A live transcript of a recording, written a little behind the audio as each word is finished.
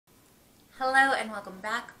Hello and welcome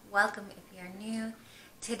back. Welcome if you're new.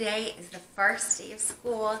 Today is the first day of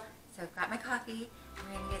school, so I've got my coffee and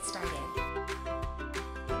we're gonna get started.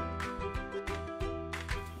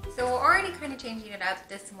 So we're already kind of changing it up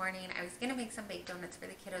this morning. I was gonna make some baked donuts for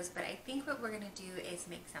the kiddos, but I think what we're gonna do is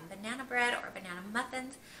make some banana bread or banana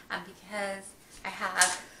muffins because I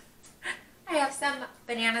have some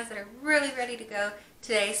bananas that are really ready to go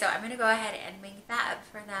today, so I'm gonna go ahead and make that up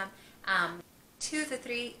for them. Two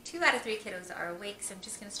out of three kiddos are awake, so I'm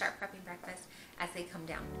just going to start prepping breakfast as they come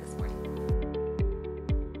down this morning.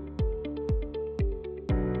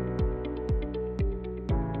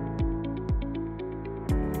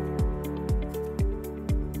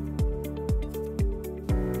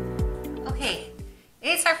 Okay,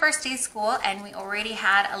 it's our first day of school, and we already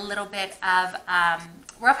had a little bit of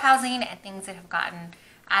roughhousing and things that have gotten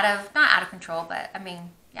not out of control, but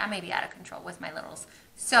maybe out of control with my littles.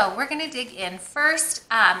 So we're going to dig in first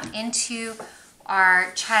into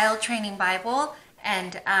our child training Bible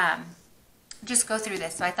and just go through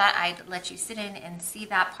this. So I thought I'd let you sit in and see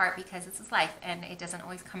that part because this is life and it doesn't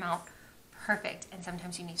always come out perfect. And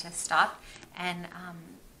sometimes you need to stop and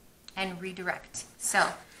redirect.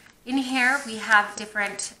 So in here we have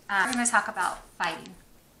different, we're going to talk about fighting.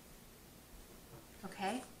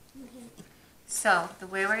 Okay? Mm-hmm. So the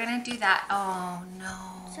way we're going to do that, oh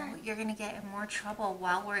no, sorry. You're going to get in more trouble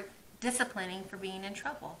while we're disciplining for being in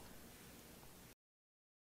trouble.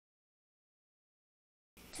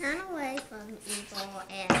 Turn away from evil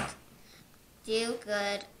and do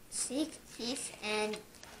good, seek peace and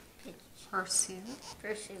pursue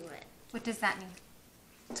it. What does that mean?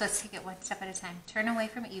 So let's take it one step at a time. Turn away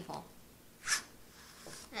from evil.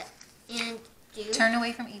 Turn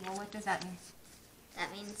away from evil, what does that mean? That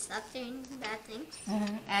means stop doing bad things.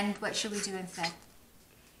 Mm-hmm. And what should we do instead?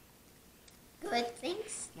 Good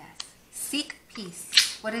things. Yes. Seek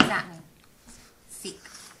peace. What does that mean? Seek.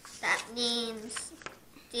 That means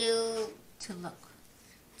to look.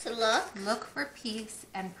 To look. Look for peace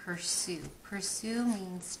and pursue. Pursue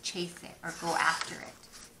means chase it or go after it.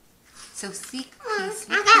 So seek peace,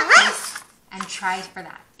 look for peace, and try for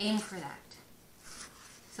that. Aim for that.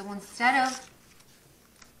 So instead of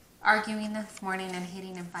arguing this morning and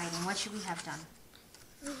hitting and fighting, what should we have done?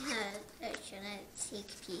 We shouldn't seek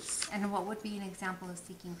peace. And what would be an example of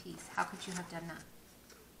seeking peace? How could you have done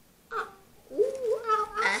that?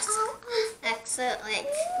 Excellent. Like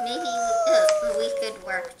maybe we could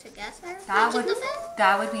work together.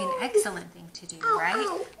 That would be an excellent thing to do,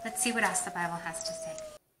 right? Let's see what else the Bible has to say.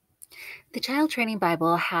 The Child Training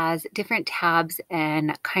Bible has different tabs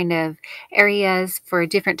and kind of areas for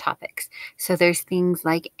different topics. So there's things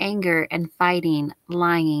like anger and fighting,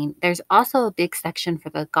 lying. There's also a big section for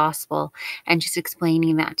the gospel and just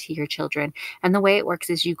explaining that to your children. And the way it works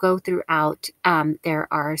is you go throughout, there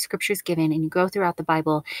are scriptures given, and you go throughout the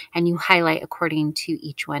Bible and you highlight according to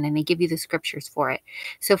each one, and they give you the scriptures for it.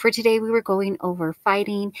 So for today, we were going over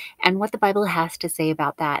fighting and what the Bible has to say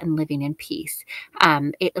about that and living in peace.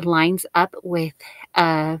 It lines up with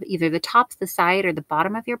either the top, the side, or the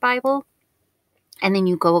bottom of your Bible, and then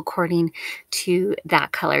you go according to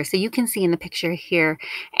that color. So you can see in the picture here,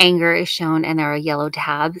 anger is shown and there are yellow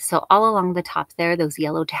tabs. So all along the top there, those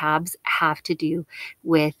yellow tabs have to do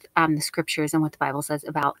with the scriptures and what the Bible says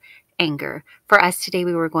about anger. For us today,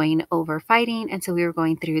 we were going over fighting, and so we were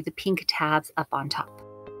going through the pink tabs up on top.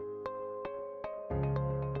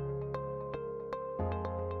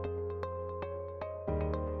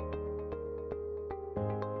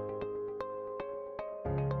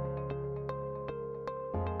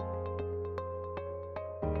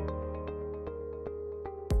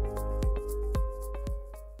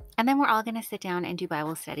 And then we're all going to sit down and do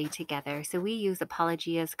Bible study together. So we use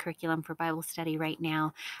Apologia's curriculum for Bible study right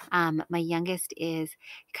now. My youngest is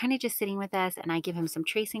kind of just sitting with us, and I give him some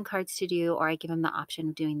tracing cards to do, or I give him the option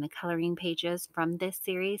of doing the coloring pages from this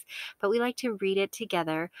series. But we like to read it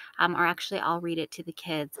together, or actually I'll read it to the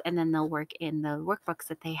kids, and then they'll work in the workbooks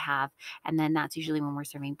that they have. And then that's usually when we're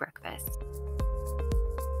serving breakfast.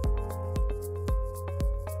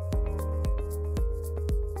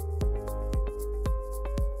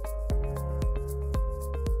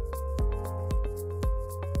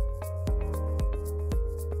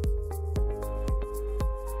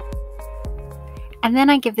 And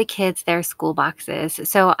then I give the kids their school boxes.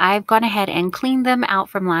 So I've gone ahead and cleaned them out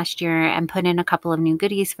from last year and put in a couple of new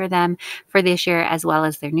goodies for them for this year, as well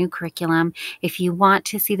as their new curriculum. If you want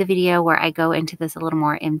to see the video where I go into this a little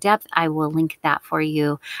more in depth, I will link that for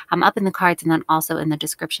you up in the cards and then also in the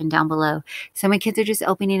description down below. So my kids are just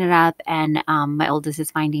opening it up, and my oldest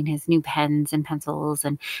is finding his new pens and pencils,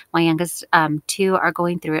 and my youngest two are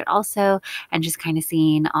going through it also and just kind of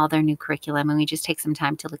seeing all their new curriculum, and we just take some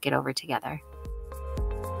time to look it over together.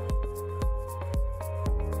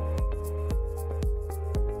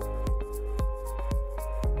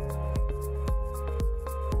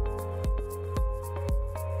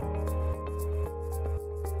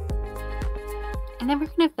 And then we're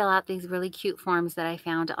going to fill out these really cute forms that I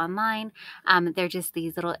found online. They're just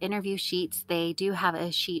these little interview sheets. They do have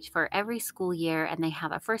a sheet for every school year, and they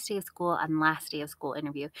have a first day of school and last day of school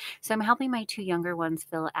interview. So I'm helping my two younger ones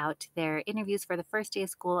fill out their interviews for the first day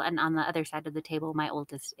of school, and on the other side of the table, my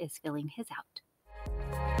oldest is filling his out.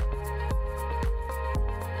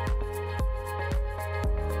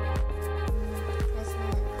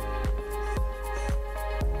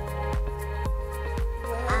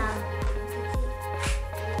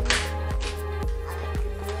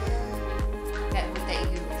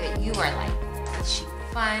 You are like, is she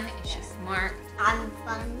fun? Is she smart? I'm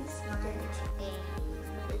fun, smart, and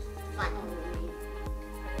fun.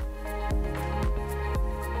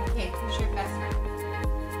 Okay, who's your best friend?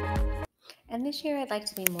 And this year I'd like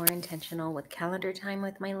to be more intentional with calendar time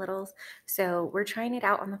with my littles. So we're trying it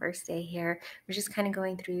out on the first day here. We're just kind of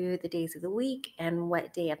going through the days of the week and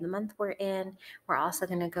what day of the month we're in. We're also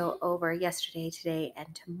going to go over yesterday, today,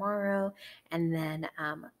 and tomorrow. And then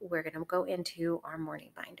we're going to go into our morning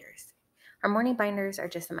binders. Our morning binders are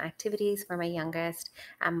just some activities for my youngest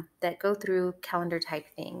that go through calendar type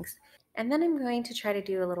things. And then I'm going to try to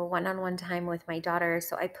do a little one-on-one time with my daughter.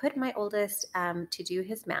 So I put my oldest to do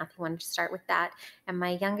his math. He wanted to start with that. And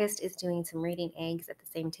my youngest is doing some reading eggs at the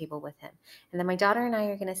same table with him. And then my daughter and I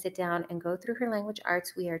are going to sit down and go through her language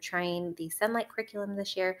arts. We are trying the Sunlight curriculum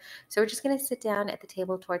this year. So we're just going to sit down at the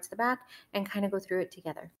table towards the back and kind of go through it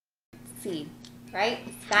together. See, right?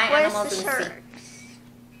 Sky animals and sea.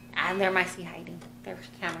 And there my sea hiding. They're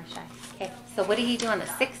camera shy. Okay, so what did he do on the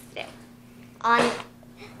 6th day? On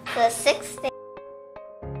the 6th day.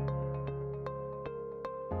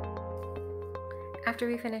 After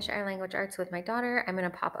we finish our language arts with my daughter, I'm going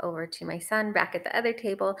to pop over to my son back at the other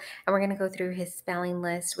table, and we're going to go through his spelling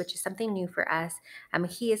list, which is something new for us.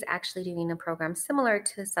 He is actually doing a program similar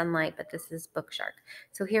to Sunlight, but this is Bookshark.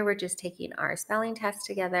 So here we're just taking our spelling test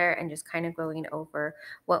together and just kind of going over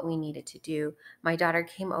what we needed to do. My daughter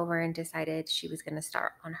came over and decided she was going to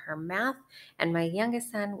start on her math, and my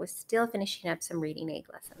youngest son was still finishing up some reading egg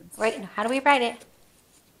lessons. Right, now how do we write it?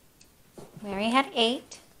 Mary had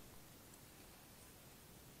 8.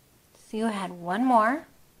 Sue had 1 more.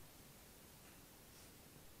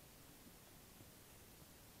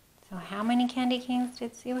 So how many candy canes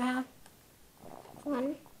did Sue have? 1.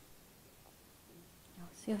 No,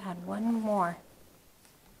 Sue had 1 more.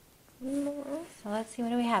 1 more. So let's see, what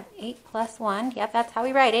do we have? 8 plus 1. Yep, that's how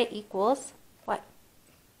we write it. Equals what?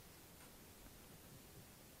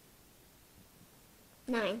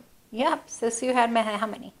 9. Yep, so Sue had how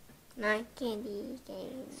many? 9 candy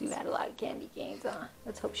canes. Sue had a lot of candy canes, huh?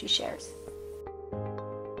 Let's hope she shares.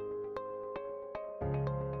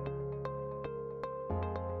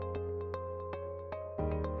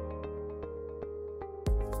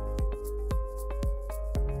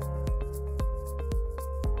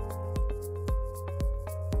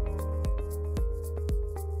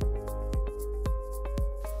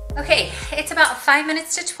 Okay, it's about 5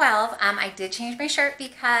 minutes to 12. I did change my shirt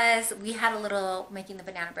because we had a little, making the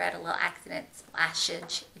banana bread, a little accident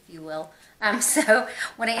splashage, if you will. So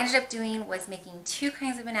what I ended up doing was making 2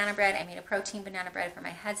 kinds of banana bread. I made a protein banana bread for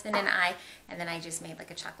my husband and then I just made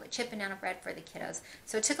like a chocolate chip banana bread for the kiddos.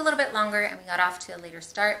 So it took a little bit longer and we got off to a later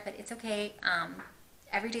start, but it's okay.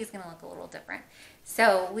 Every day is going to look a little different.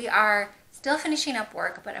 So we are still finishing up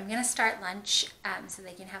work, but I'm going to start lunch so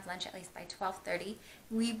they can have lunch at least by 12:30.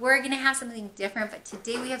 We were going to have something different, but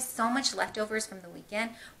today we have so much leftovers from the weekend.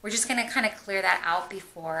 We're just going to kind of clear that out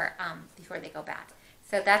before they go back.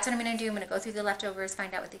 So that's what I'm going to do. I'm going to go through the leftovers,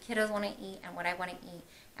 find out what the kiddos want to eat and what I want to eat,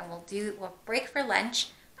 and we'll break for lunch.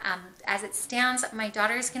 As it stands, my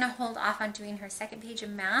daughter is going to hold off on doing her second page of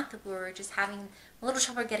math. We're just having a little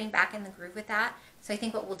trouble getting back in the groove with that. So I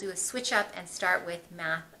think what we'll do is switch up and start with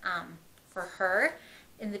math for her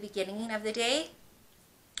in the beginning of the day,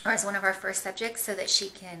 or as one of our first subjects, so that she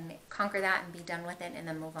can conquer that and be done with it, and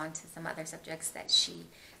then move on to some other subjects that she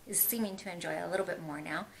is seeming to enjoy a little bit more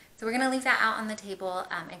now. So we're going to leave that out on the table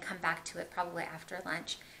and come back to it probably after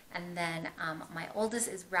lunch. And then my oldest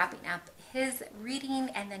is wrapping up his reading,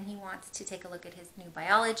 and then he wants to take a look at his new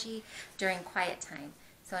biology during quiet time.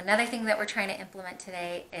 So another thing that we're trying to implement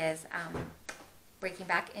today is breaking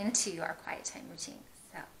back into our quiet time routine.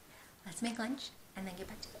 So let's make lunch and then get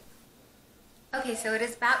back to it. Okay, so it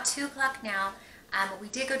is about 2 o'clock now. We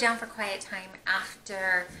did go down for quiet time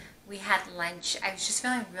after we had lunch. I was just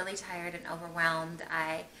feeling really tired and overwhelmed.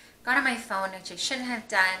 I got on my phone, which I shouldn't have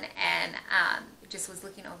done, and just was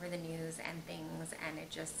looking over the news and things, and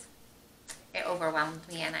it overwhelmed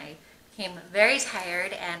me, and I became very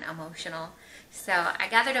tired and emotional. So I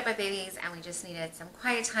gathered up my babies, and we just needed some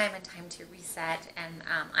quiet time and time to reset, and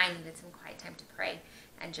I needed some quiet time to pray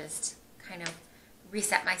and just kind of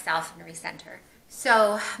reset myself and recenter.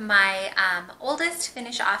 So my oldest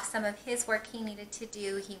finished off some of his work he needed to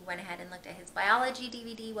do. He went ahead and looked at his biology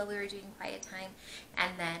DVD while we were doing quiet time,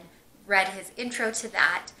 and then read his intro to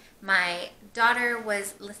that. My daughter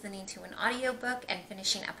was listening to an audiobook and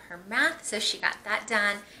finishing up her math, so she got that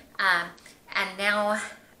done. And now,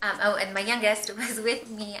 and my youngest was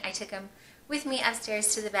with me. I took him with me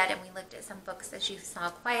upstairs to the bed, and we looked at some books, as you saw,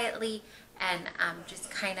 quietly, and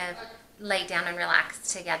just kind of laid down and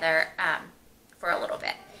relaxed together for a little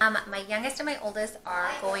bit. My youngest and my oldest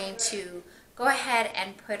are going to go ahead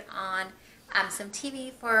and put on some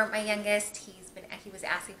TV for my youngest. He was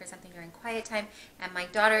asking for something during quiet time, and my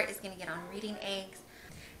daughter is going to get on reading eggs.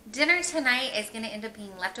 Dinner tonight is going to end up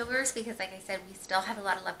being leftovers because, like I said, we still have a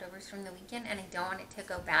lot of leftovers from the weekend, and I don't want it to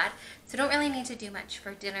go bad. So don't really need to do much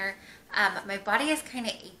for dinner. My body is kind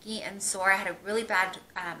of achy and sore. I had a really bad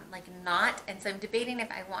knot, and so I'm debating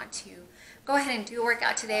if I want to go ahead and do a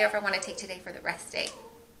workout today or if I want to take today for the rest day.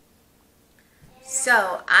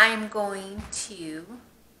 So I'm going to,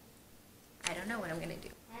 I don't know what I'm going to do.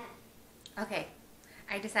 Okay,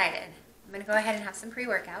 I decided I'm going to go ahead and have some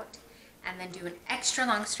pre-workout and then do an extra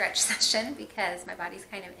long stretch session because my body's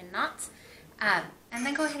kind of in knots, and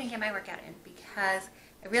then go ahead and get my workout in because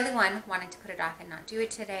I really wanted to put it off and not do it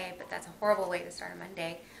today, but that's a horrible way to start a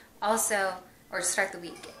Monday. Also, or start the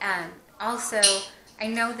week. Also, I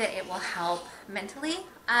know that it will help mentally when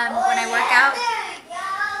I work out.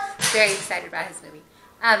 Very excited about his movie.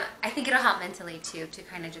 I think it'll help mentally too, to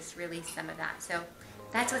kind of just release some of that. So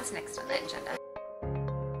that's what's next on the agenda.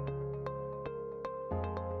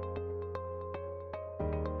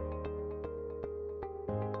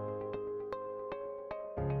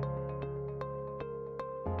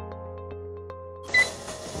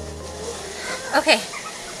 Okay,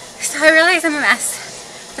 so I realize I'm a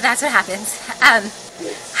mess, but that's what happens.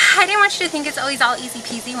 I didn't want you to think it's always all easy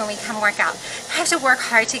peasy when we come work out. I have to work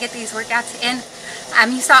hard to get these workouts in.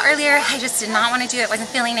 You saw earlier, I just did not want to do it, wasn't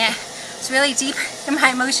feeling it. It's really deep in my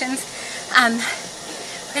emotions.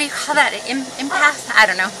 What do you call that, an empath? I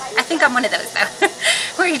don't know. I think I'm one of those though,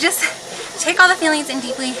 where you just take all the feelings in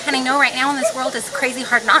deeply, and I know right now in this world it's crazy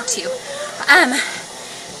hard not to.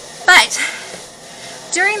 But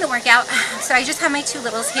during the workout, so I just have my 2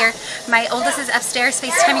 littles here. My oldest is upstairs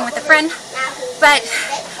FaceTiming with a friend, but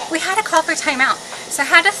we had a call for timeout. So I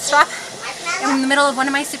had to stop in the middle of one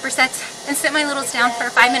of my supersets and sit my littles down for a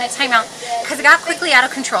 5-minute timeout because it got quickly out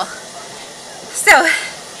of control. So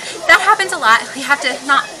that happens a lot. We have to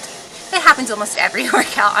it happens almost every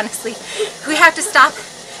workout, honestly. We have to stop,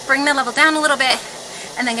 bring the level down a little bit,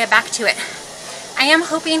 and then get back to it. I am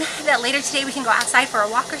hoping that later today we can go outside for a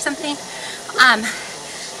walk or something.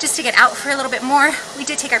 Just to get out for a little bit more. We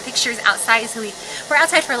did take our pictures outside, so we were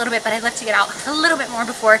outside for a little bit, but I'd love to get out a little bit more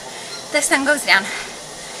before the sun goes down.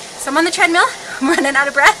 So I'm on the treadmill, I'm running out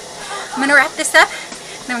of breath. I'm gonna wrap this up,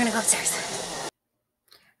 and then we're gonna go upstairs.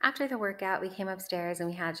 After the workout, we came upstairs and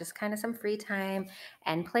we had just kind of some free time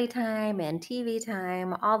and playtime and TV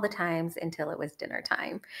time, all the times until it was dinner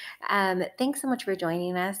time. Thanks so much for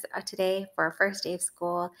joining us today for our first day of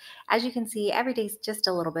school. As you can see, every day's just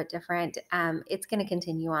a little bit different. It's going to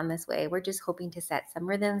continue on this way. We're just hoping to set some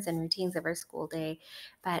rhythms and routines of our school day.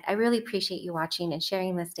 But I really appreciate you watching and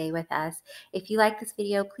sharing this day with us. If you like this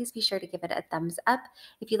video, please be sure to give it a thumbs up.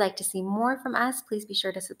 If you'd like to see more from us, please be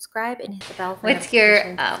sure to subscribe and hit the bell for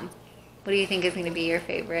notifications. What do you think is going to be your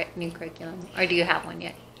favorite new curriculum? Or do you have one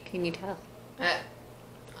yet? Can you tell?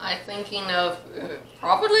 I'm thinking of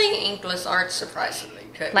probably English arts, surprisingly.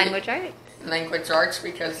 Language arts? Language arts,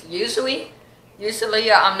 because usually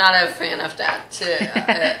I'm not a fan of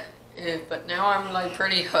that. But now I'm like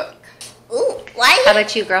pretty hooked. Ooh, why? How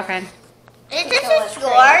about you, girlfriend? Is this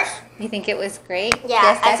yours? You think it was great? Yeah,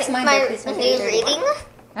 yes, that's my new reading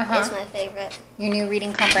Uh-huh. is my favorite. Your new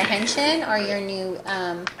reading comprehension or your new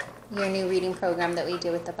your new reading program that we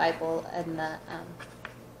do with the Bible and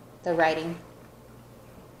the writing?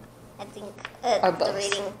 I think Or both? the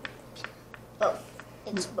reading, both.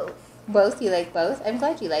 It's both. Both? You like both? I'm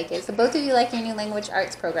glad you like it. So both of you like your new language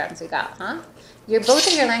arts programs we got, huh? Both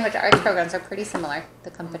of your language arts programs are pretty similar, the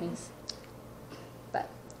companies. But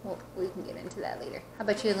we can get into that later. How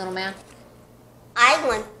about you, little man? I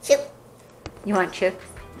want chips. You want chips?